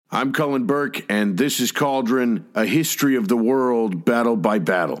I'm Cullen Burke, and this is Cauldron, a history of the world, battle by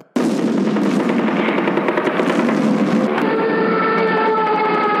battle.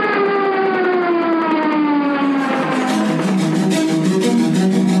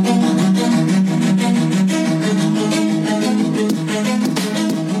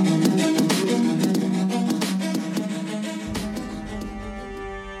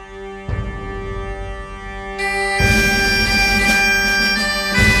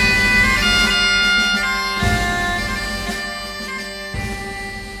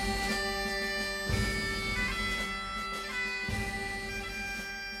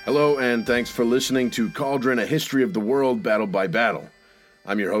 Hello, and thanks for listening to Cauldron, a history of the world, battle by battle.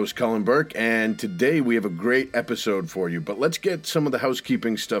 I'm your host, Cullen Burke, and today we have a great episode for you, but let's get some of the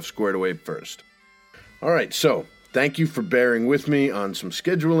housekeeping stuff squared away first. Alright, so, thank you for bearing with me on some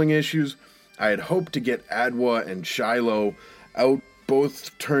scheduling issues. I had hoped to get Adwa and Shiloh out,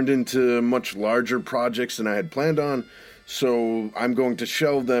 both turned into much larger projects than I had planned on, so I'm going to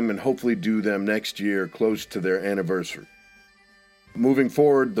shelve them and hopefully do them next year, close to their anniversary. Moving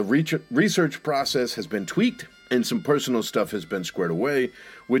forward, the research process has been tweaked and some personal stuff has been squared away,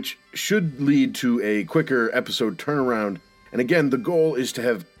 which should lead to a quicker episode turnaround. And again, the goal is to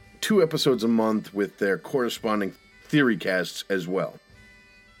have 2 episodes a month with their corresponding theory casts as well.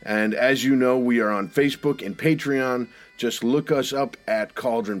 And as you know, we are on Facebook and Patreon. Just look us up at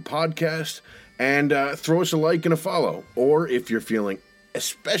Cauldron Podcast and throw us a like and a follow. Or if you're feeling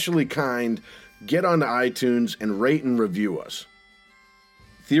especially kind, get onto iTunes and rate and review us.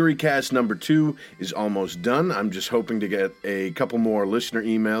 TheoryCast number 2 is almost done. I'm just hoping to get a couple more listener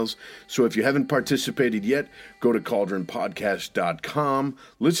emails. So if you haven't participated yet, go to cauldronpodcast.com,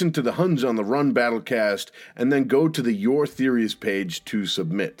 listen to the Huns on the Run Battlecast, and then go to the Your Theories page to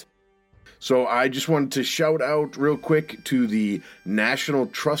submit. So I just wanted to shout out real quick to the National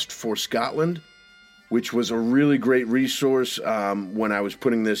Trust for Scotland, which was a really great resource when I was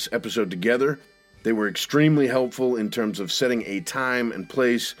putting this episode together. They were extremely helpful in terms of setting a time and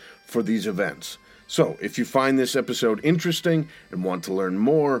place for these events. So, if you find this episode interesting and want to learn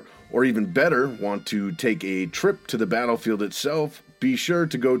more, or even better, want to take a trip to the battlefield itself, be sure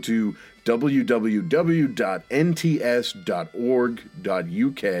to go to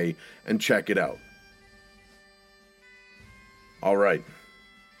www.nts.org.uk and check it out. Alright,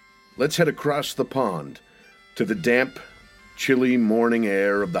 let's head across the pond to the damp, chilly morning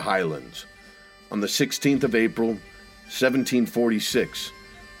air of the Highlands. On the 16th of April, 1746,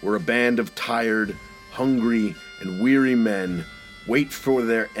 where a band of tired, hungry, and weary men wait for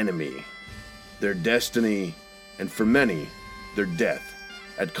their enemy, their destiny, and for many, their death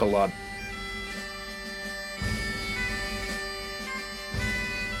at Culloden.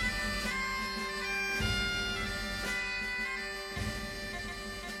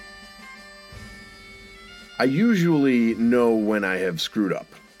 I usually know when I have screwed up.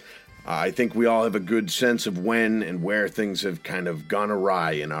 I think we all have a good sense of when and where things have kind of gone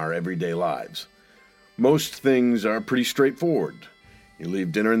awry in our everyday lives. Most things are pretty straightforward. You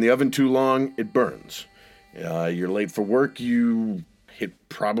leave dinner in the oven too long, it burns. You're late for work, you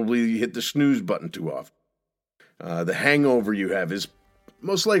probably hit the snooze button too often. The hangover you have is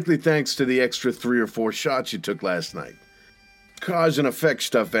most likely thanks to the extra 3 or 4 shots you took last night. Cause and effect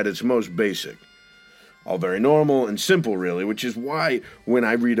stuff at its most basic. All very normal and simple, really, which is why when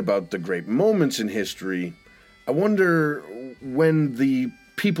I read about the great moments in history, I wonder when the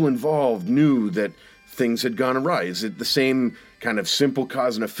people involved knew that things had gone awry. Is it the same kind of simple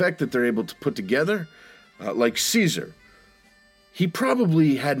cause and effect that they're able to put together? Like Caesar. He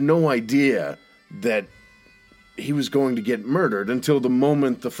probably had no idea that he was going to get murdered until the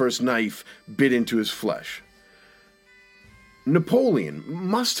moment the first knife bit into his flesh. Napoleon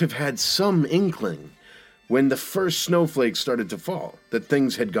must have had some inkling when the first snowflakes started to fall, that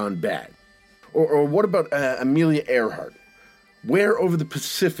things had gone bad. Or what about Amelia Earhart? Where over the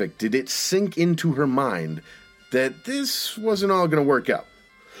Pacific did it sink into her mind that this wasn't all going to work out?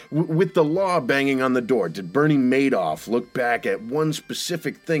 With the law banging on the door, did Bernie Madoff look back at one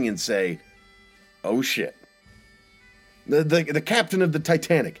specific thing and say, oh shit? The captain of the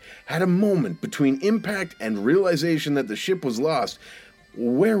Titanic had a moment between impact and realization that the ship was lost.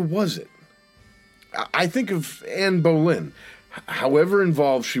 Where was it? I think of Anne Boleyn. However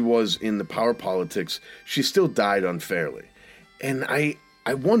involved she was in the power politics, she still died unfairly. And I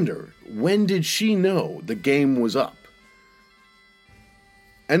wonder, when did she know the game was up?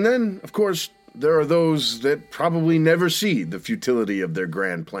 And then, of course, there are those that probably never see the futility of their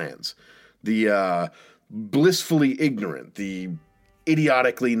grand plans. The blissfully ignorant, the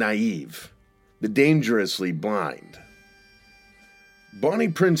idiotically naive, the dangerously blind. Bonnie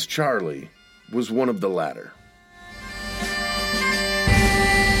Prince Charlie was one of the latter.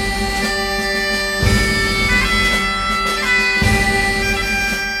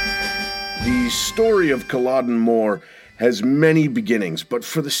 The story of Culloden Moor has many beginnings, but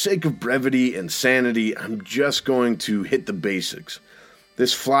for the sake of brevity and sanity, I'm just going to hit the basics.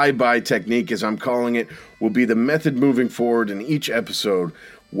 This flyby technique, as I'm calling it, will be the method moving forward in each episode,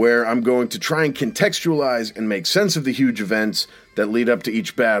 where I'm going to try and contextualize and make sense of the huge events that lead up to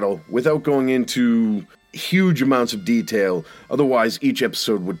each battle without going into huge amounts of detail. Otherwise, each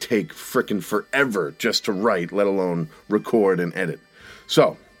episode would take frickin' forever just to write, let alone record and edit.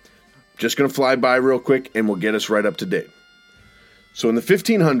 So, just going to fly by real quick and we'll get us right up to date. So in the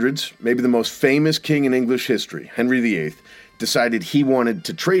 1500s, maybe the most famous king in English history, Henry VIII, decided he wanted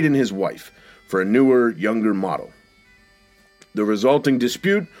to trade in his wife for a newer, younger model. The resulting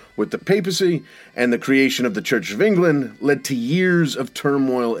dispute with the papacy and the creation of the Church of England led to years of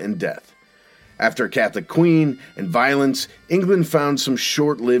turmoil and death. After a Catholic queen and violence, England found some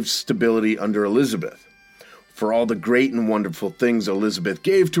short-lived stability under Elizabeth. For all the great and wonderful things Elizabeth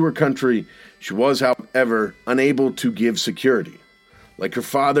gave to her country, she was, however, unable to give security. Like her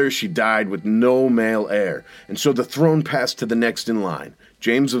father, she died with no male heir, and so the throne passed to the next in line,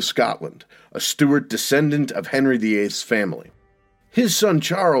 James of Scotland, a Stuart descendant of Henry VIII's family. His son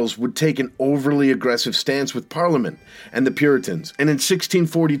Charles would take an overly aggressive stance with Parliament and the Puritans, and in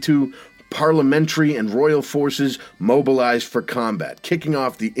 1642, parliamentary and royal forces mobilized for combat, kicking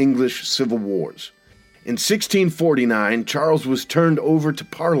off the English Civil Wars. In 1649, Charles was turned over to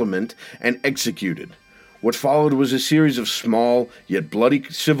Parliament and executed. What followed was a series of small yet bloody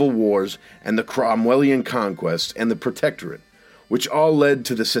civil wars and the Cromwellian conquest and the Protectorate, which all led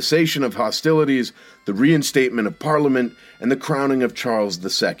to the cessation of hostilities, the reinstatement of Parliament, and the crowning of Charles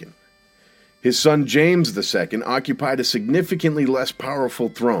II. His son James II occupied a significantly less powerful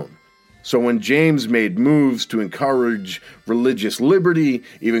throne. So when James made moves to encourage religious liberty,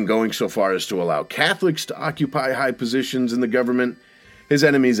 even going so far as to allow Catholics to occupy high positions in the government, his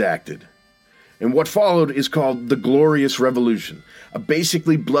enemies acted. And what followed is called the Glorious Revolution, a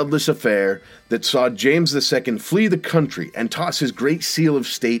basically bloodless affair that saw James II flee the country and toss his great seal of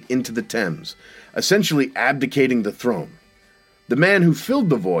state into the Thames, essentially abdicating the throne. The man who filled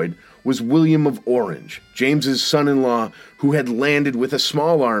the void was William of Orange, James's son-in-law, who had landed with a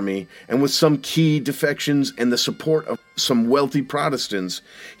small army, and with some key defections and the support of some wealthy Protestants,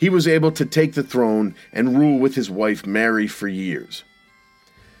 he was able to take the throne and rule with his wife Mary for years.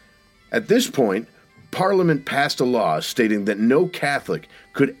 At this point, Parliament passed a law stating that no Catholic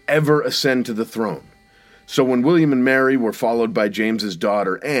could ever ascend to the throne. So when William and Mary were followed by James's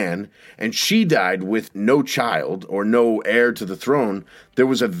daughter Anne, and she died with no child or no heir to the throne, there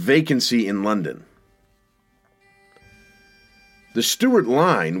was a vacancy in London. The Stuart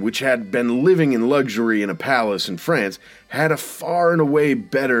line, which had been living in luxury in a palace in France, had a far and away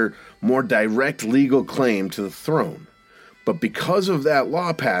better, more direct legal claim to the throne. But because of that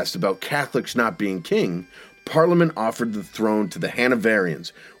law passed about Catholics not being king, Parliament offered the throne to the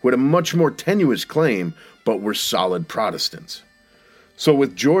Hanoverians, who had a much more tenuous claim, but were solid Protestants. So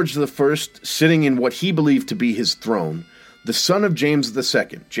with George I sitting in what he believed to be his throne, the son of James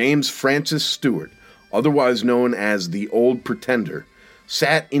II, James Francis Stuart, otherwise known as the Old Pretender,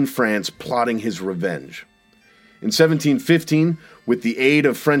 sat in France plotting his revenge. In 1715, with the aid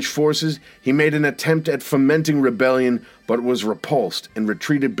of French forces, he made an attempt at fomenting rebellion, but was repulsed and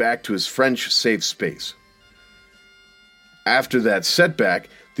retreated back to his French safe space. After that setback,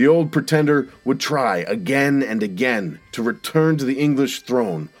 the Old Pretender would try again and again to return to the English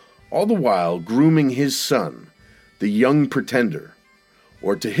throne, all the while grooming his son, the Young Pretender,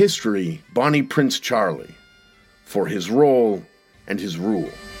 or to history, Bonnie Prince Charlie, for his role and his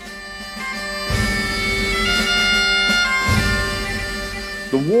rule.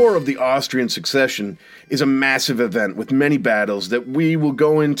 The War of the Austrian Succession is a massive event with many battles that we will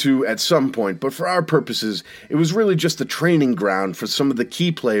go into at some point, but for our purposes, it was really just the training ground for some of the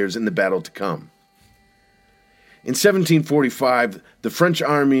key players in the battle to come. In 1745, the French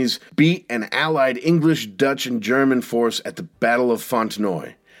armies beat an allied English, Dutch, and German force at the Battle of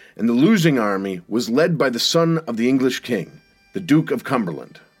Fontenoy, and the losing army was led by the son of the English king, the Duke of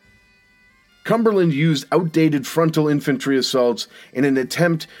Cumberland. Cumberland used outdated frontal infantry assaults in an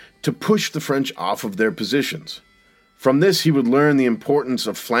attempt to push the French off of their positions. From this, he would learn the importance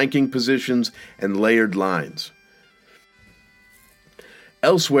of flanking positions and layered lines.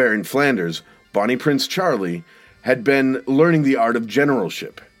 Elsewhere in Flanders, Bonnie Prince Charlie had been learning the art of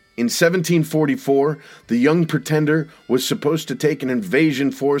generalship. In 1744, the Young Pretender was supposed to take an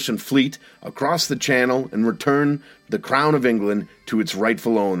invasion force and fleet across the Channel and return the crown of England to its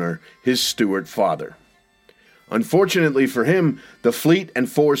rightful owner, his Stuart father. Unfortunately for him, the fleet and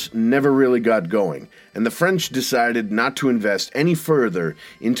force never really got going, and the French decided not to invest any further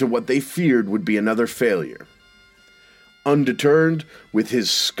into what they feared would be another failure. Undeterred, with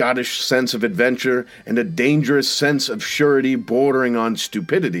his Scottish sense of adventure and a dangerous sense of surety bordering on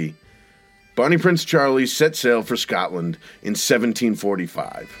stupidity, Bonnie Prince Charlie set sail for Scotland in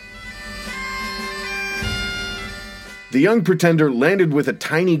 1745. The Young Pretender landed with a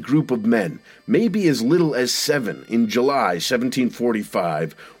tiny group of men, maybe as little as 7, in July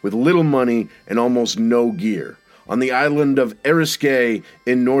 1745, with little money and almost no gear, on the island of Eriskay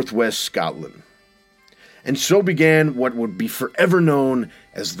in northwest Scotland. And so began what would be forever known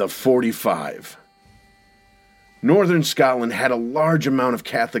as the 45. Northern Scotland had a large amount of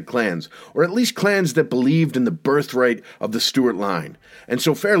Catholic clans, or at least clans that believed in the birthright of the Stuart line, and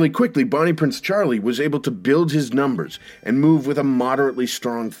so fairly quickly Bonnie Prince Charlie was able to build his numbers and move with a moderately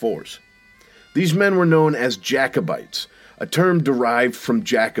strong force. These men were known as Jacobites, a term derived from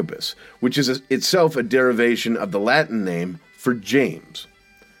Jacobus, which is itself a derivation of the Latin name for James.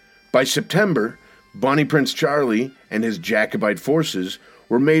 By September, Bonnie Prince Charlie and his Jacobite forces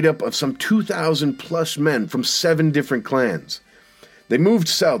were made up of some 2,000 plus men from 7 different clans. They moved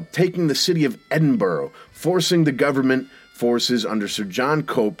south, taking the city of Edinburgh, forcing the government forces under Sir John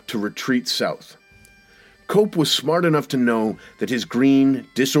Cope to retreat south. Cope was smart enough to know that his green,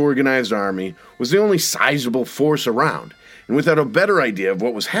 disorganized army was the only sizable force around, and without a better idea of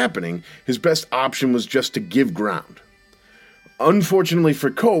what was happening, his best option was just to give ground. Unfortunately for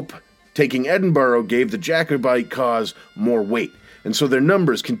Cope, taking Edinburgh gave the Jacobite cause more weight, and so their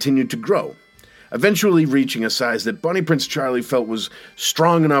numbers continued to grow, eventually reaching a size that Bonnie Prince Charlie felt was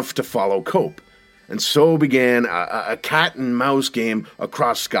strong enough to follow Cope. And so began a cat-and-mouse game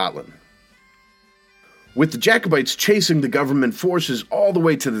across Scotland. With the Jacobites chasing the government forces all the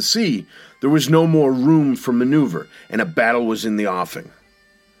way to the sea, there was no more room for maneuver, and a battle was in the offing.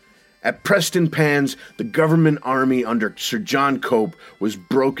 At Prestonpans, the government army under Sir John Cope was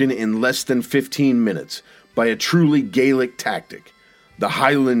broken in less than 15 minutes by a truly Gaelic tactic, the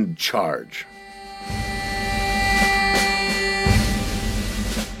Highland Charge.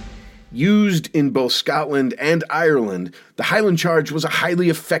 Used in both Scotland and Ireland, the Highland Charge was a highly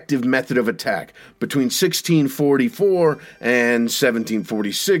effective method of attack. Between 1644 and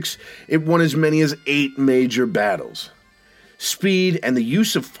 1746, it won as many as 8 major battles. Speed and the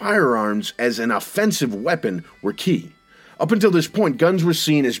use of firearms as an offensive weapon were key. Up until this point, guns were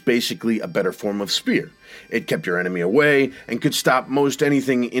seen as basically a better form of spear. It kept your enemy away and could stop most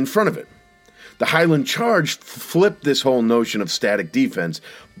anything in front of it. The Highland Charge flipped this whole notion of static defense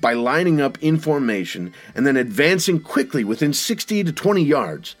by lining up in formation and then advancing quickly within 60 to 20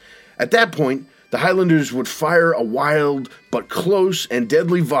 yards. At that point, the Highlanders would fire a wild but close and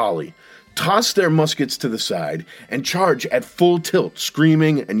deadly volley, toss their muskets to the side, and charge at full tilt,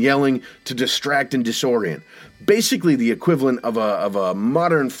 screaming and yelling to distract and disorient, basically the equivalent of a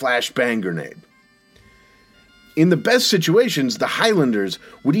modern flashbang grenade. In the best situations, the Highlanders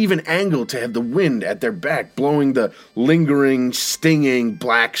would even angle to have the wind at their back, blowing the lingering, stinging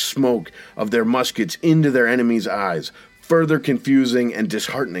black smoke of their muskets into their enemies' eyes, further confusing and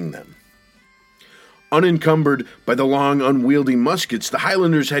disheartening them. Unencumbered by the long, unwieldy muskets, the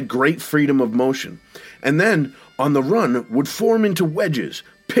Highlanders had great freedom of motion, and then, on the run, would form into wedges,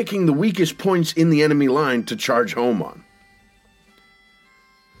 picking the weakest points in the enemy line to charge home on.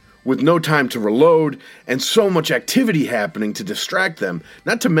 With no time to reload, and so much activity happening to distract them,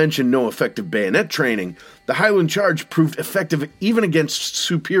 not to mention no effective bayonet training, the Highland Charge proved effective even against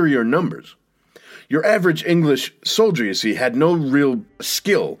superior numbers. Your average English soldier, you see, had no real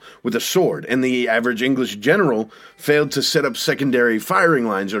skill with a sword, and the average English general failed to set up secondary firing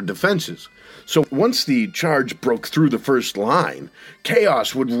lines or defenses. So once the charge broke through the first line,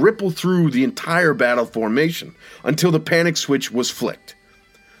 chaos would ripple through the entire battle formation until the panic switch was flicked.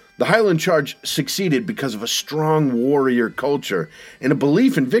 The Highland Charge succeeded because of a strong warrior culture and a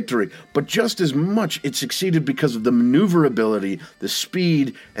belief in victory, but just as much it succeeded because of the maneuverability, the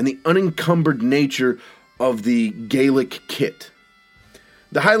speed, and the unencumbered nature of the Gaelic kit.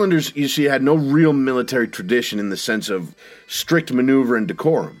 The Highlanders, you see, had no real military tradition in the sense of strict maneuver and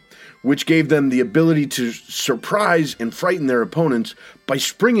decorum, which gave them the ability to surprise and frighten their opponents by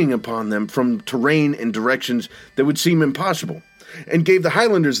springing upon them from terrain and directions that would seem impossible, and gave the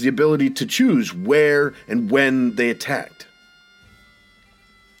Highlanders the ability to choose where and when they attacked.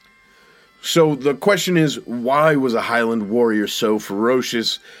 So the question is, why was a Highland warrior so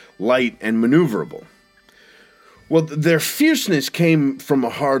ferocious, light, and maneuverable? Well, their fierceness came from a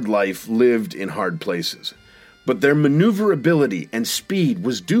hard life lived in hard places, but their maneuverability and speed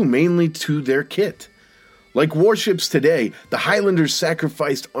was due mainly to their kit. Like warships today, the Highlanders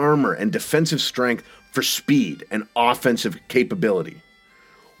sacrificed armor and defensive strength for speed and offensive capability.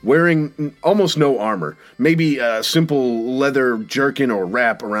 Wearing almost no armor, maybe a simple leather jerkin or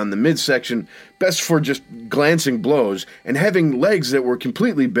wrap around the midsection, best for just glancing blows, and having legs that were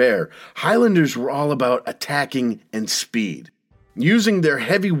completely bare, Highlanders were all about attacking and speed. Using their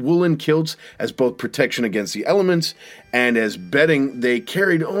heavy woolen kilts as both protection against the elements and as bedding, they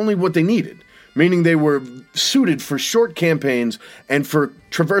carried only what they needed, meaning they were suited for short campaigns and for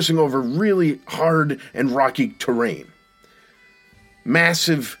traversing over really hard and rocky terrain.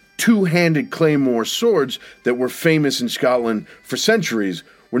 Massive two-handed claymore swords that were famous in Scotland for centuries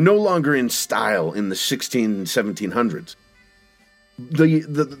were no longer in style in the 1600s and 1700s.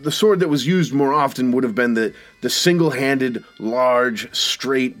 The sword that was used more often would have been the single-handed, large,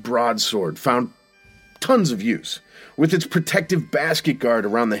 straight broadsword, found tons of use. With its protective basket guard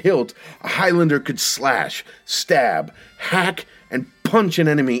around the hilt, a Highlander could slash, stab, hack, and punch an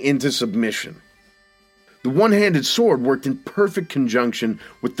enemy into submission. The one-handed sword worked in perfect conjunction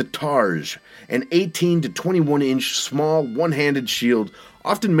with the targe, an 18 to 21-inch small one-handed shield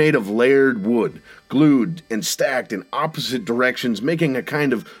often made of layered wood, glued and stacked in opposite directions, making a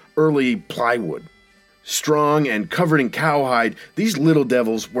kind of early plywood. Strong and covered in cowhide, these little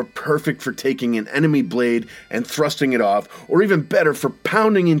devils were perfect for taking an enemy blade and thrusting it off, or even better, for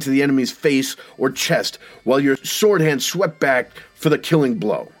pounding into the enemy's face or chest while your sword hand swept back for the killing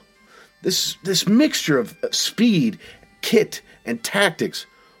blow. This mixture of speed, kit, and tactics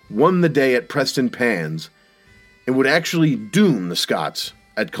won the day at Prestonpans and would actually doom the Scots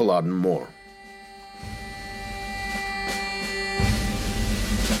at Culloden Moor.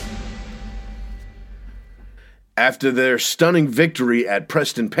 After their stunning victory at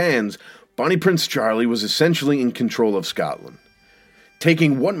Prestonpans, Bonnie Prince Charlie was essentially in control of Scotland.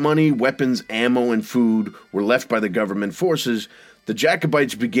 Taking what money, weapons, ammo, and food were left by the government forces, the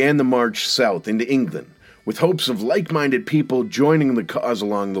Jacobites began the march south into England, with hopes of like-minded people joining the cause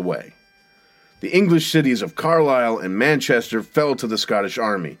along the way. The English cities of Carlisle and Manchester fell to the Scottish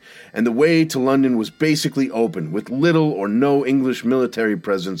army, and the way to London was basically open, with little or no English military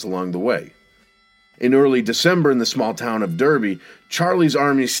presence along the way. In early December in the small town of Derby, Charlie's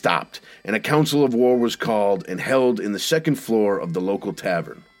army stopped, and a council of war was called and held in the second floor of the local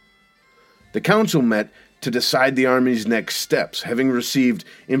tavern. The council met to decide the army's next steps, having received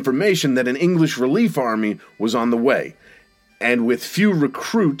information that an English relief army was on the way, and with few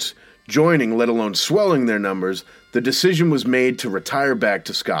recruits joining, let alone swelling their numbers, the decision was made to retire back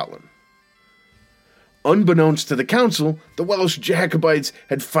to Scotland. Unbeknownst to the council, the Welsh Jacobites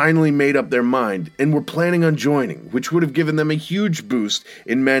had finally made up their mind and were planning on joining, which would have given them a huge boost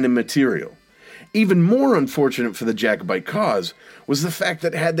in men and material. Even more unfortunate for the Jacobite cause was the fact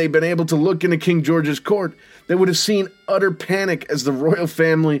that had they been able to look into King George's court, they would have seen utter panic as the royal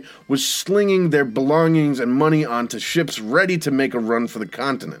family was slinging their belongings and money onto ships ready to make a run for the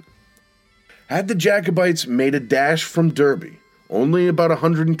continent. Had the Jacobites made a dash from Derby, only about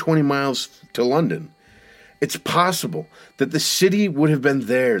 120 miles to London, it's possible that the city would have been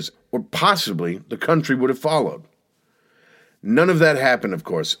theirs, or possibly the country would have followed. None of that happened, of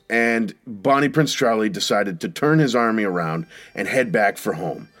course, and Bonnie Prince Charlie decided to turn his army around and head back for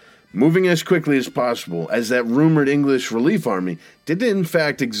home, moving as quickly as possible, as that rumored English relief army did in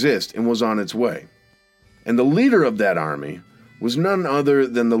fact exist and was on its way. And the leader of that army was none other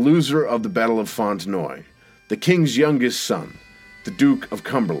than the loser of the Battle of Fontenoy, the king's youngest son, the Duke of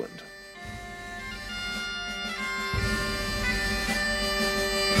Cumberland.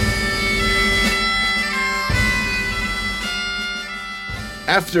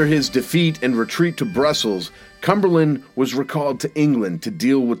 After his defeat and retreat to Brussels, Cumberland was recalled to England to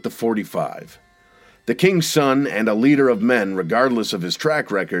deal with the 45. The king's son and a leader of men, regardless of his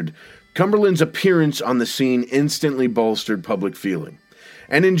track record, Cumberland's appearance on the scene instantly bolstered public feeling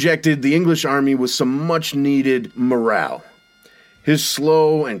and injected the English army with some much-needed morale. His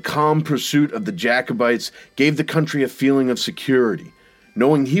slow and calm pursuit of the Jacobites gave the country a feeling of security,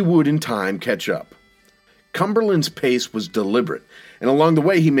 knowing he would in time catch up. Cumberland's pace was deliberate, and along the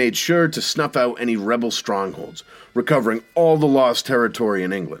way he made sure to snuff out any rebel strongholds, recovering all the lost territory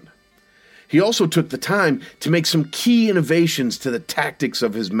in England. He also took the time to make some key innovations to the tactics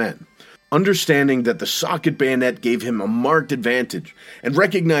of his men, understanding that the socket bayonet gave him a marked advantage, and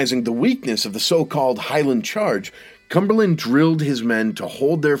recognizing the weakness of the so-called Highland charge, Cumberland drilled his men to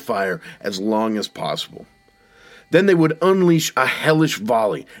hold their fire as long as possible. Then they would unleash a hellish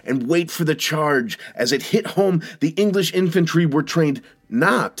volley and wait for the charge. As it hit home, the English infantry were trained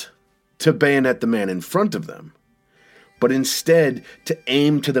not to bayonet the man in front of them, but instead to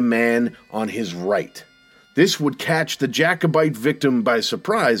aim to the man on his right. This would catch the Jacobite victim by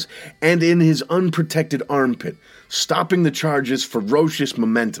surprise and in his unprotected armpit, stopping the charge's ferocious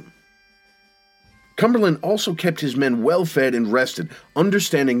momentum. Cumberland also kept his men well fed and rested,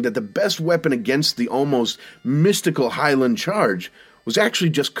 understanding that the best weapon against the almost mystical Highland charge was actually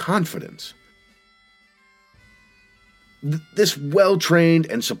just confidence. This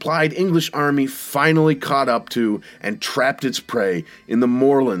well-trained and supplied English army finally caught up to and trapped its prey in the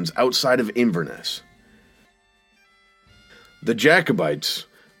moorlands outside of Inverness. The Jacobites,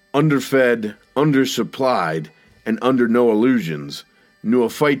 underfed, undersupplied, and under no illusions, knew a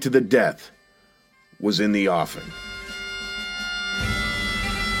fight to the death was in the offing.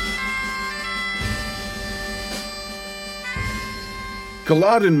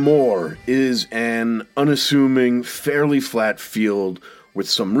 Culloden Moor is an unassuming, fairly flat field with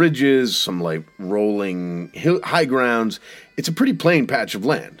some ridges, some light rolling high grounds. It's a pretty plain patch of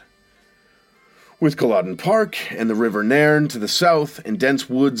land. With Culloden Park and the River Nairn to the south and dense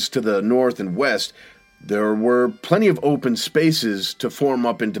woods to the north and west, there were plenty of open spaces to form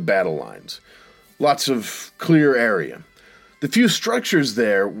up into battle lines. Lots of clear area. The few structures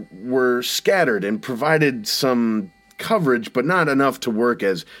there were scattered and provided some coverage, but not enough to work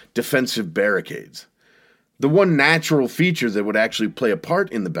as defensive barricades. The one natural feature that would actually play a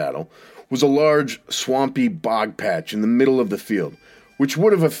part in the battle was a large, swampy bog patch in the middle of the field, which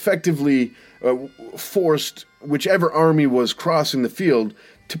would have effectively forced whichever army was crossing the field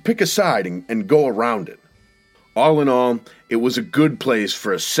to pick a side and go around it. All in all, it was a good place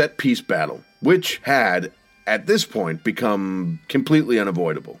for a set-piece battle, which had, at this point, become completely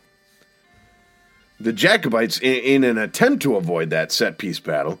unavoidable. The Jacobites, in an attempt to avoid that set-piece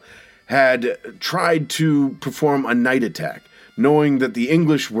battle, had tried to perform a night attack, knowing that the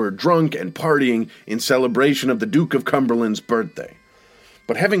English were drunk and partying in celebration of the Duke of Cumberland's birthday.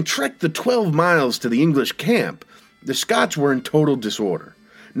 But having trekked the 12 miles to the English camp, the Scots were in total disorder.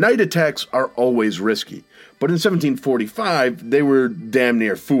 Night attacks are always risky, but in 1745 they were damn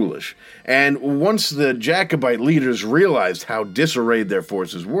near foolish, and once the Jacobite leaders realized how disarrayed their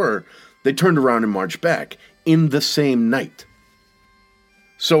forces were, they turned around and marched back, in the same night.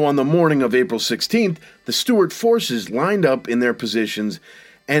 So on the morning of April 16th, the Stuart forces lined up in their positions,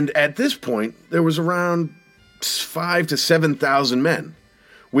 and at this point, there was around 5,000 to 7,000 men,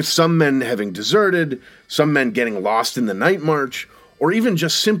 with some men having deserted, some men getting lost in the night march, or even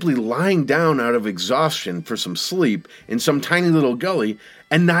just simply lying down out of exhaustion for some sleep in some tiny little gully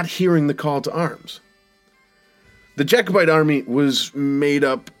and not hearing the call to arms. The Jacobite army was made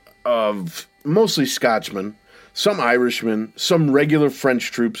up of mostly Scotchmen, some Irishmen, some regular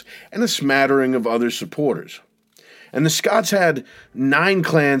French troops, and a smattering of other supporters. And the Scots had 9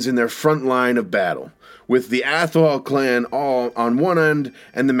 clans in their front line of battle, with the Athol clan all on one end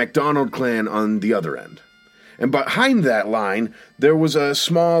and the MacDonald clan on the other end. And behind that line, there was a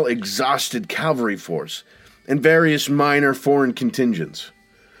small, exhausted cavalry force and various minor foreign contingents.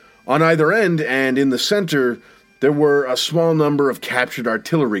 On either end and in the center, there were a small number of captured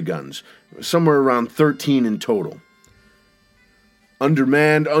artillery guns, somewhere around 13 in total.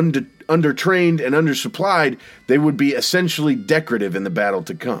 Undermanned, undertrained, and undersupplied, they would be essentially decorative in the battle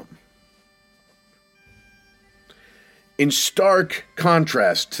to come. In stark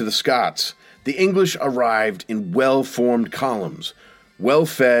contrast to the Scots, the English arrived in well-formed columns,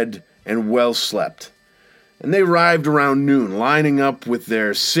 well-fed and well-slept. And they arrived around noon, lining up with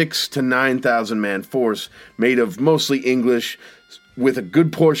their 6,000 to 9,000 man force, made of mostly English, with a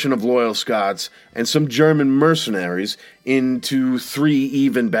good portion of loyal Scots, and some German mercenaries, into 3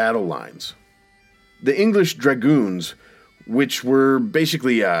 even battle lines. The English dragoons, which were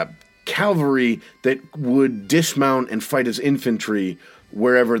basically cavalry that would dismount and fight as infantry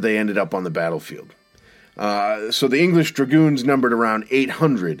wherever they ended up on the battlefield. So the English dragoons numbered around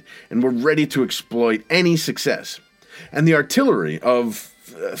 800 and were ready to exploit any success. And the artillery of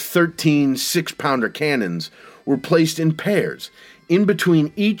 13 6-pounder cannons were placed in pairs in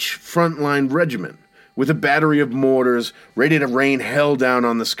between each frontline regiment, with a battery of mortars ready to rain hell down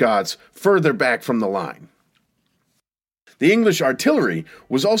on the Scots further back from the line. The English artillery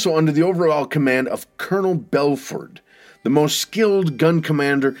was also under the overall command of Colonel Belford, the most skilled gun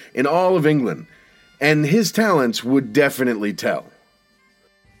commander in all of England, and his talents would definitely tell.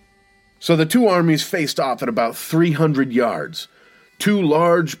 So the two armies faced off at about 300 yards. Two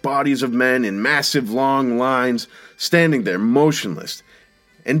large bodies of men in massive long lines standing there motionless,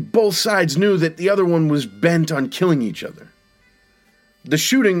 and both sides knew that the other one was bent on killing each other. The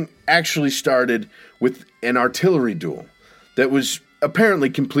shooting actually started with an artillery duel that was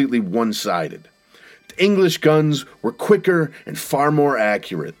apparently completely one-sided. The English guns were quicker and far more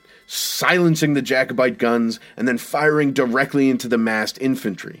accurate, silencing the Jacobite guns and then firing directly into the massed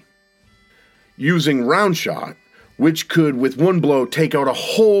infantry. Using round shot, which could with one blow take out a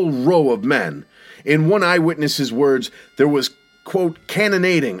whole row of men, in one eyewitness's words, there was, quote,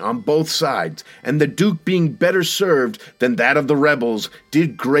 cannonading on both sides, and the Duke being better served than that of the rebels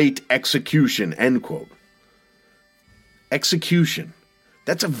did great execution, end quote. Execution.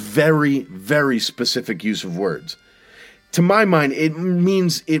 That's a very, very specific use of words. To my mind, it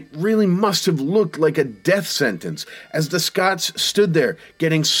means it really must have looked like a death sentence as the Scots stood there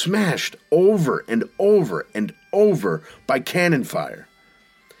getting smashed over and over and over by cannon fire.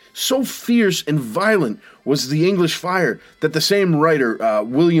 So fierce and violent was the English fire that the same writer,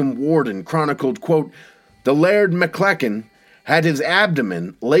 William Warden, chronicled, quote, "The Laird Maclachlan had his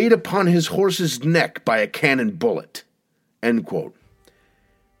abdomen laid upon his horse's neck by a cannon bullet," end quote.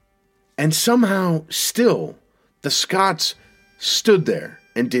 And somehow, still, the Scots stood there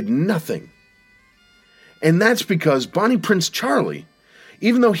and did nothing. And that's because Bonnie Prince Charlie,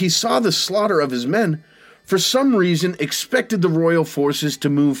 even though he saw the slaughter of his men, for some reason expected the royal forces to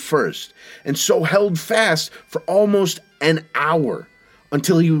move first, and so held fast for almost an hour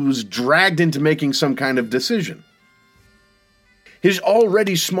until he was dragged into making some kind of decision. His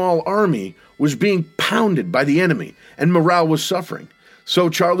already small army was being pounded by the enemy, and morale was suffering. So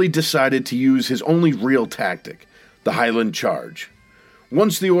Charlie decided to use his only real tactic, the Highland Charge.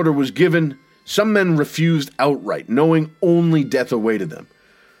 Once the order was given, some men refused outright, knowing only death awaited them.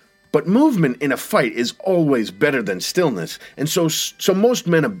 But movement in a fight is always better than stillness, and so most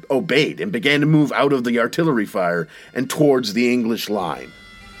men obeyed and began to move out of the artillery fire and towards the English line.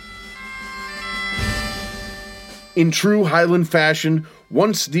 In true Highland fashion,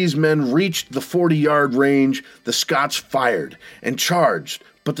 once these men reached the 40-yard range, the Scots fired and charged,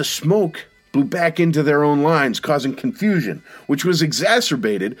 but the smoke blew back into their own lines, causing confusion, which was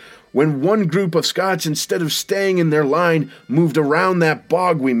exacerbated when one group of Scots, instead of staying in their line, moved around that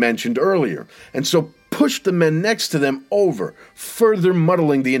bog we mentioned earlier, and so pushed the men next to them over, further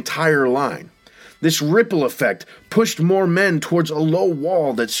muddling the entire line. This ripple effect pushed more men towards a low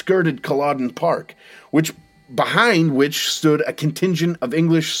wall that skirted Culloden Park, behind which stood a contingent of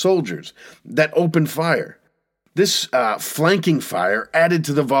English soldiers that opened fire. This flanking fire added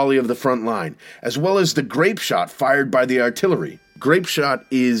to the volley of the front line, as well as the grape shot fired by the artillery. Grape shot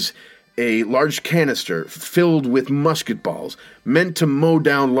is a large canister filled with musket balls, meant to mow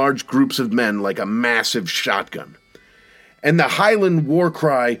down large groups of men like a massive shotgun. And the Highland war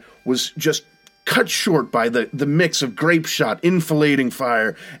cry was just cut short by the mix of grape shot, enfilading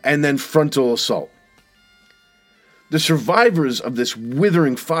fire, and then frontal assault. The survivors of this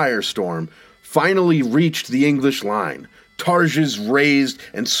withering firestorm finally reached the English line, targes raised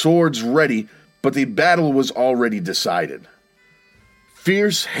and swords ready, but the battle was already decided.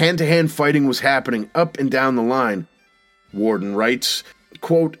 Fierce hand-to-hand fighting was happening up and down the line. Warden writes,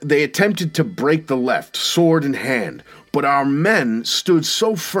 quote, "They attempted to break the left, sword in hand, but our men stood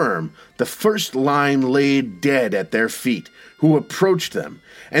so firm, the first line lay dead at their feet, who approached them,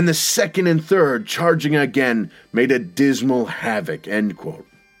 and the second and third, charging again, made a dismal havoc," end quote.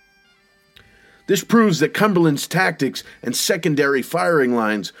 This proves that Cumberland's tactics and secondary firing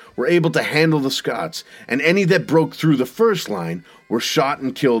lines were able to handle the Scots, and any that broke through the first line were shot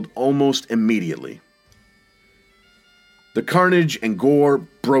and killed almost immediately. The carnage and gore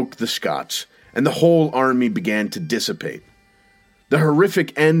broke the Scots, and the whole army began to dissipate. The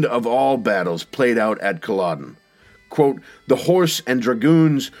horrific end of all battles played out at Culloden. Quote, "The horse and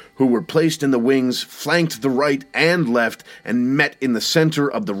dragoons who were placed in the wings flanked the right and left and met in the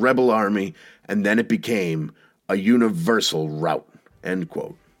center of the rebel army, and then it became a universal rout," end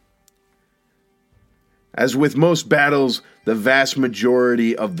quote. As with most battles, the vast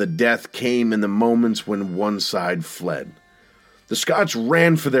majority of the death came in the moments when one side fled. The Scots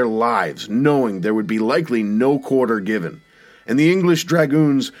ran for their lives, knowing there would be likely no quarter given, and the English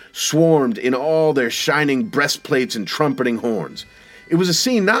dragoons swarmed in all their shining breastplates and trumpeting horns. It was a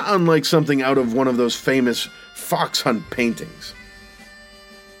scene not unlike something out of one of those famous fox hunt paintings.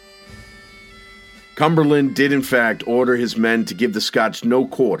 Cumberland did in fact order his men to give the Scots no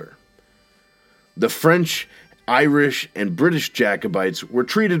quarter. The French, Irish, and British Jacobites were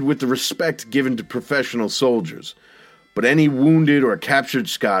treated with the respect given to professional soldiers, but any wounded or captured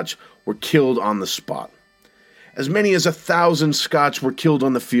Scots were killed on the spot. As many as 1,000 Scots were killed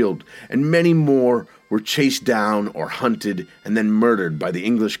on the field, and many more were chased down or hunted and then murdered by the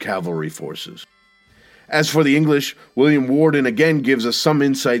English cavalry forces. As for the English, William Worden again gives us some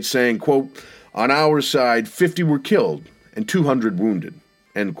insight saying, quote, "On our side, 50 were killed and 200 wounded,"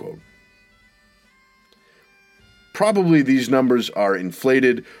 end quote. Probably these numbers are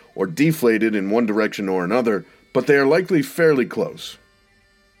inflated or deflated in one direction or another, but they are likely fairly close.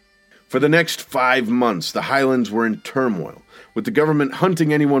 For the next 5 months, the Highlands were in turmoil, with the government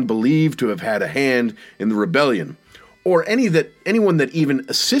hunting anyone believed to have had a hand in the rebellion, or anyone that even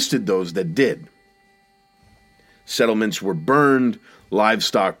assisted those that did. Settlements were burned,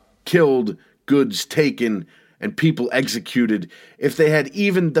 livestock killed, goods taken, and people executed if they had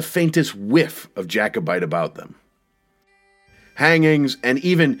even the faintest whiff of Jacobite about them. Hangings and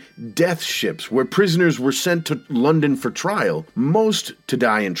even death ships where prisoners were sent to London for trial, most to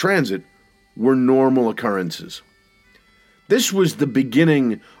die in transit, were normal occurrences. This was the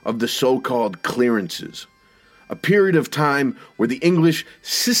beginning of the so-called clearances, a period of time where the English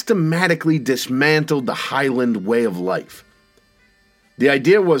systematically dismantled the Highland way of life. The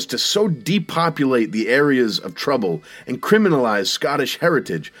idea was to so depopulate the areas of trouble and criminalize Scottish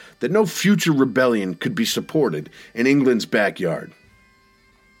heritage that no future rebellion could be supported in England's backyard.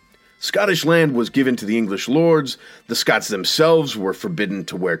 Scottish land was given to the English lords, the Scots themselves were forbidden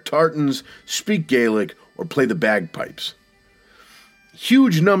to wear tartans, speak Gaelic, or play the bagpipes.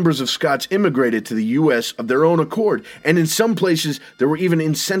 Huge numbers of Scots immigrated to the U.S. of their own accord, and in some places there were even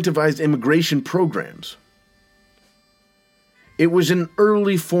incentivized immigration programs. It was an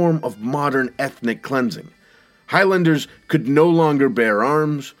early form of modern ethnic cleansing. Highlanders could no longer bear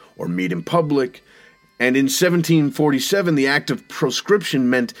arms or meet in public, and in 1747 the Act of Proscription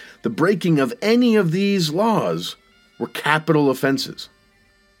meant the breaking of any of these laws were capital offenses.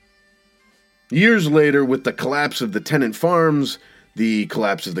 Years later, with the collapse of the tenant farms, the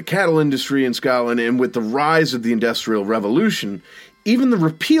collapse of the cattle industry in Scotland, and with the rise of the Industrial Revolution, even the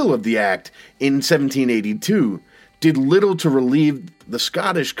repeal of the Act in 1782 did little to relieve the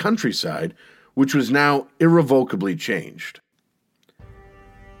Scottish countryside, which was now irrevocably changed.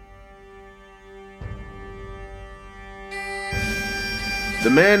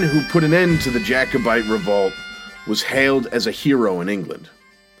 The man who put an end to the Jacobite revolt was hailed as a hero in England.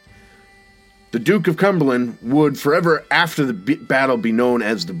 The Duke of Cumberland would forever after the battle be known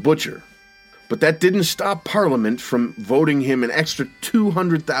as the Butcher, but that didn't stop Parliament from voting him an extra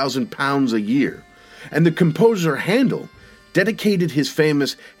 £200,000 a year, and the composer Handel dedicated his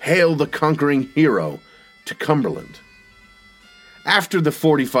famous Hail the Conquering Hero to Cumberland. After the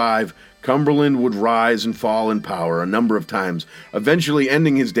 45, Cumberland would rise and fall in power a number of times, eventually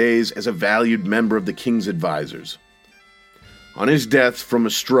ending his days as a valued member of the king's advisors. On his death from a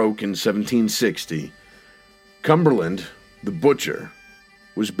stroke in 1760, Cumberland, the Butcher,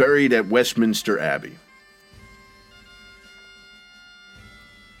 was buried at Westminster Abbey.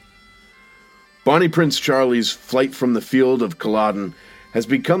 Bonnie Prince Charlie's flight from the field of Culloden has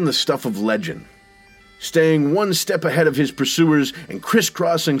become the stuff of legend. Staying one step ahead of his pursuers and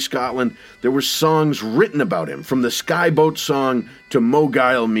crisscrossing Scotland, there were songs written about him, from the Skyboat Song to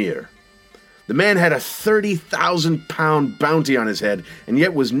Mogile Mere. The man had a £30,000 bounty on his head and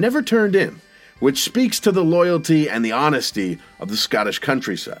yet was never turned in, which speaks to the loyalty and the honesty of the Scottish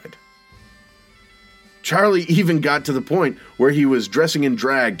countryside. Charlie even got to the point where he was dressing in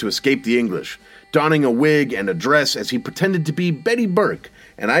drag to escape the English, donning a wig and a dress as he pretended to be Betty Burke,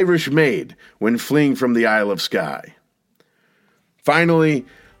 an Irish maid, when fleeing from the Isle of Skye. Finally,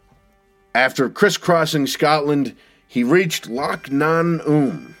 after crisscrossing Scotland, he reached Loch Nan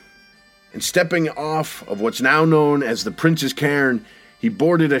Oom, and stepping off of what's now known as the Prince's Cairn, he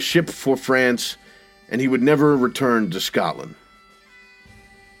boarded a ship for France, and he would never return to Scotland.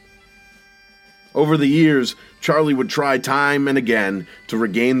 Over the years, Charlie would try time and again to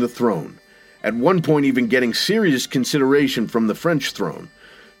regain the throne, at one point even getting serious consideration from the French throne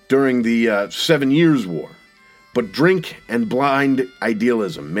during the 7 Years' War. But drink and blind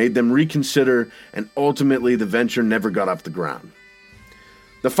idealism made them reconsider, and ultimately the venture never got off the ground.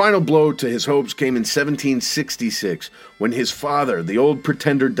 The final blow to his hopes came in 1766, when his father, the Old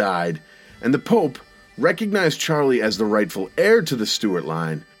Pretender, died, and the Pope recognized Charlie as the rightful heir to the Stuart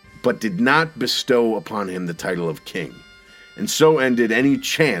line, but did not bestow upon him the title of king, and so ended any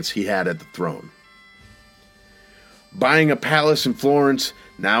chance he had at the throne. Buying a palace in Florence,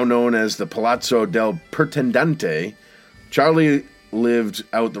 now known as the Palazzo del Pretendente, Charlie lived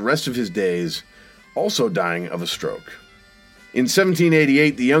out the rest of his days, also dying of a stroke. In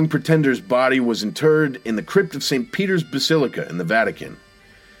 1788, the young pretender's body was interred in the crypt of St. Peter's Basilica in the Vatican.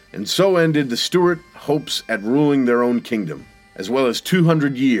 And so ended the Stuart hopes at ruling their own kingdom, as well as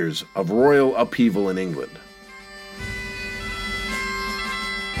 200 years of royal upheaval in England.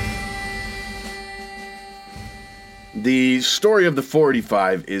 The story of the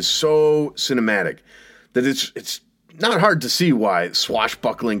 485 is so cinematic that it's not hard to see why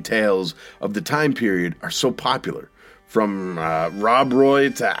swashbuckling tales of the time period are so popular. From Rob Roy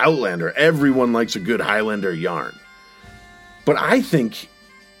to Outlander, everyone likes a good Highlander yarn. But I think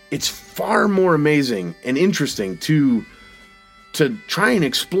it's far more amazing and interesting to try and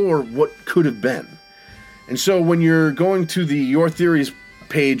explore what could have been. And so when you're going to the Your Theories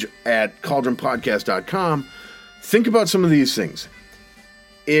page at cauldronpodcast.com, think about some of these things.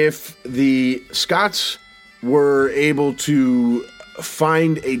 If the Scots were able to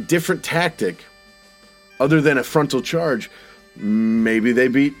find a different tactic other than a frontal charge, maybe they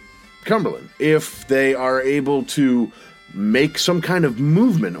beat Cumberland. If they are able to make some kind of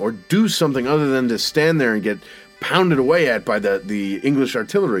movement or do something other than to stand there and get pounded away at by the English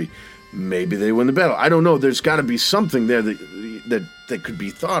artillery, maybe they win the battle. I don't know. There's got to be something there that could be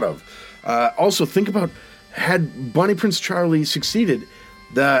thought of. Also, think about, had Bonnie Prince Charlie succeeded,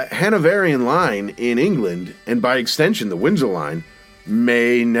 the Hanoverian line in England, and by extension the Windsor line,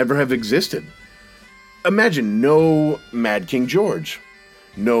 may never have existed. Imagine no Mad King George,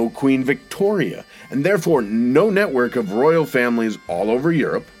 no Queen Victoria, and therefore no network of royal families all over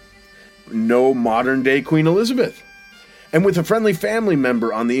Europe, no modern-day Queen Elizabeth. And with a friendly family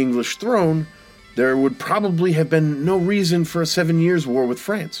member on the English throne, there would probably have been no reason for a 7 years war with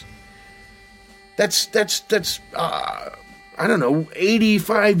France. That's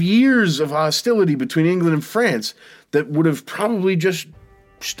 85 years of hostility between England and France that would have probably just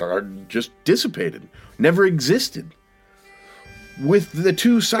dissipated, never existed. With the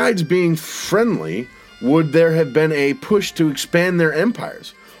two sides being friendly, would there have been a push to expand their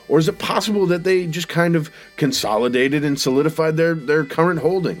empires? Or is it possible that they just kind of consolidated and solidified their current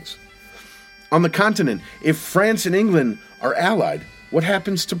holdings? On the continent, if France and England are allied, what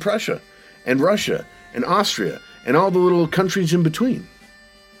happens to Prussia and Russia and Austria and all the little countries in between?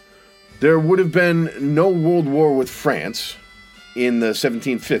 There would have been no world war with France in the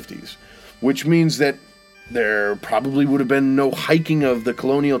 1750s, which means that there probably would have been no hiking of the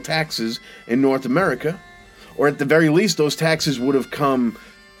colonial taxes in North America, or at the very least, those taxes would have come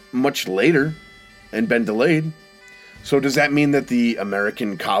much later and been delayed. So does that mean that the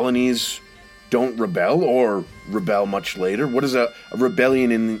American colonies don't rebel, or rebel much later? What does a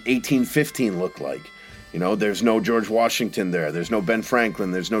rebellion in 1815 look like? You know, there's no George Washington there. There's no Ben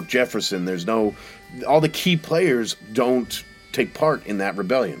Franklin. There's no Jefferson. All the key players don't take part in that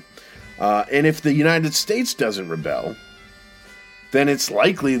rebellion. And if the United States doesn't rebel, then it's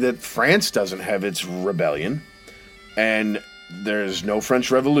likely that France doesn't have its rebellion, and there's no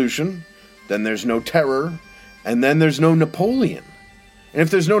French Revolution, then there's no terror, and then there's no Napoleon. And if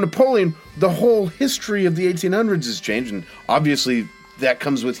there's no Napoleon, the whole history of the 1800s has changed, and obviously that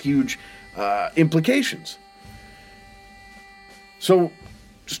comes with huge implications. So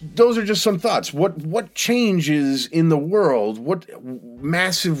those are just some thoughts. What changes in the world, what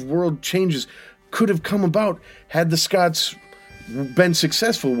massive world changes could have come about had the Scots been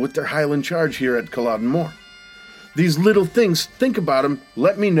successful with their Highland charge here at Culloden Moor? These little things, think about them,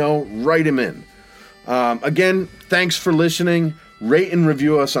 let me know, write them in. Again, thanks for listening. Rate and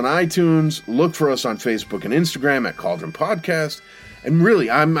review us on iTunes. Look for us on Facebook and Instagram at Cauldron Podcast. And really,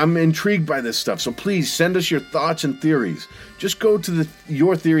 I'm intrigued by this stuff, so please send us your thoughts and theories. Just go to the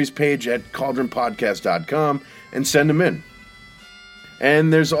Your Theories page at cauldronpodcast.com and send them in.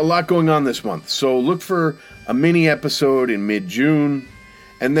 And there's a lot going on this month, so look for a mini episode in mid-June,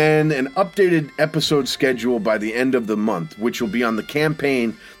 and then an updated episode schedule by the end of the month, which will be on the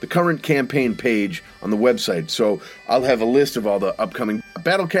current campaign page on the website. So I'll have a list of all the upcoming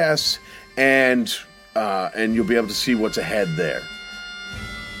battlecasts, and you'll be able to see what's ahead there.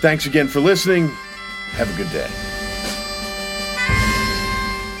 Thanks again for listening. Have a good day.